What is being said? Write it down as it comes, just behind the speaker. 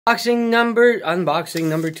Unboxing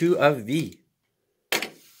number 2 of the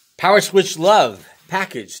Power Switch Love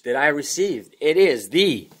package that I received. It is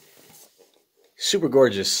the super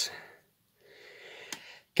gorgeous.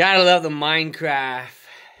 Gotta love the Minecraft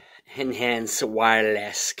enhanced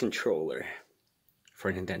wireless controller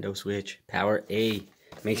for Nintendo Switch. Power A.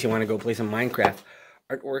 Makes you want to go play some Minecraft.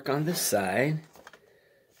 Artwork on this side.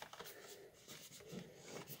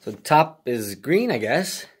 So the top is green, I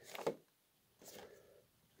guess.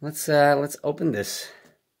 Let's open this.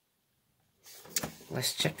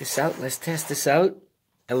 Let's check this out. Let's test this out.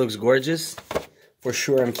 It looks gorgeous. For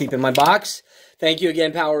sure, I'm keeping my box. Thank you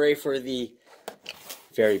again, Power A, for the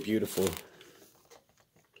very beautiful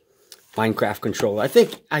Minecraft controller. I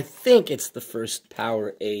think it's the first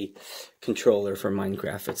Power A controller for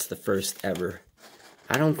Minecraft. It's the first ever.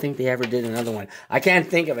 I don't think they ever did another one. I can't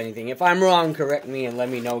think of anything. If I'm wrong, correct me and let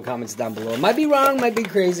me know in comments down below. Might be wrong, might be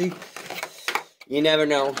crazy. You never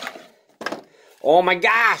know. Oh my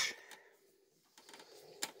gosh!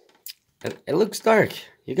 It looks dark.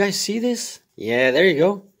 You guys see this? Yeah, there you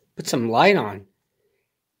go. Put some light on.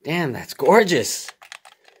 Damn, that's gorgeous.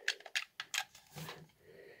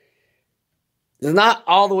 It's not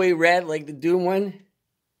all the way red like the Doom one.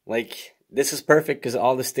 Like, this is perfect because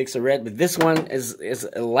all the sticks are red. But this one is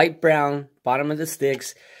a light brown. Bottom of the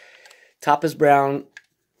sticks. Top is brown.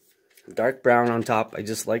 Dark brown on top. I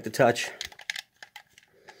just like the touch.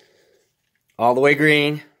 All the way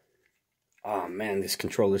green. Oh man, this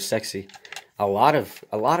controller's sexy. A lot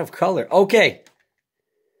of color. Okay.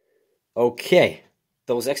 Okay.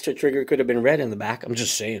 Those extra trigger could have been red in the back. I'm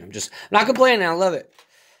just saying. I'm not complaining. I love it.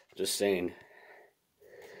 Just saying.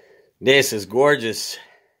 This is gorgeous.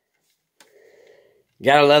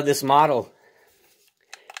 Gotta love this model.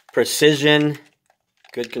 Precision.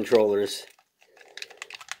 Good controllers.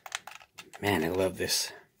 Man, I love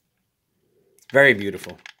this. Very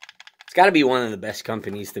beautiful. It's got to be one of the best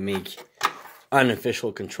companies to make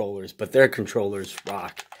unofficial controllers, but their controllers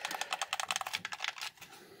rock.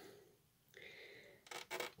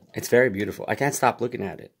 It's very beautiful. I can't stop looking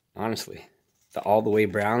at it, honestly. All the way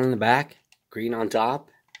brown in the back, green on top.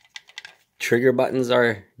 Trigger buttons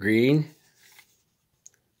are green.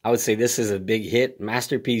 I would say this is a big hit.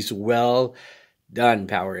 Masterpiece. Well done,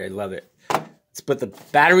 Power. I love it. Let's put the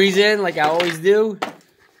batteries in like I always do.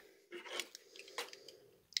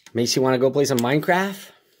 Makes you want to go play some Minecraft.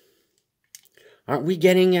 Aren't we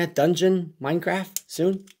getting a dungeon Minecraft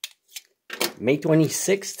soon? May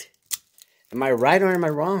 26th? Am I right or am I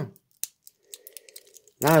wrong?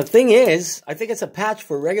 Now the thing is, I think it's a patch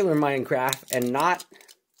for regular Minecraft and not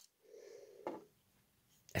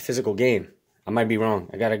a physical game. I might be wrong.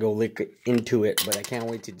 I gotta go look into it, but I can't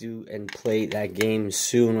wait to do and play that game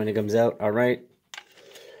soon when it comes out. Alright.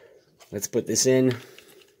 Let's put this in.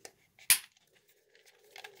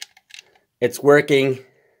 It's working,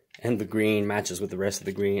 and the green matches with the rest of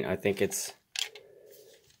the green. I think it's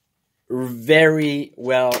very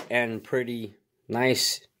well and pretty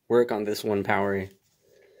nice work on this one, Power.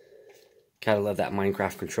 Gotta love that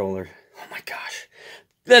Minecraft controller. Oh my gosh.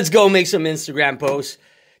 Let's go make some Instagram posts.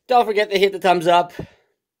 Don't forget to hit the thumbs up.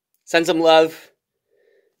 Send some love.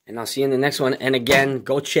 And I'll see you in the next one. And again,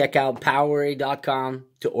 go check out PowerA.com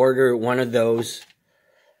to order one of those.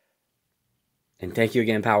 And thank you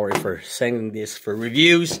again, Power, for sending this for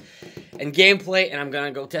reviews and gameplay. And I'm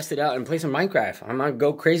going to go test it out and play some Minecraft. I'm going to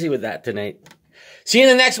go crazy with that tonight. See you in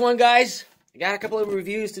the next one, guys. I got a couple of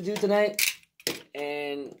reviews to do tonight.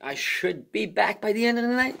 And I should be back by the end of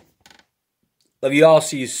the night. Love you all.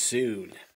 See you soon.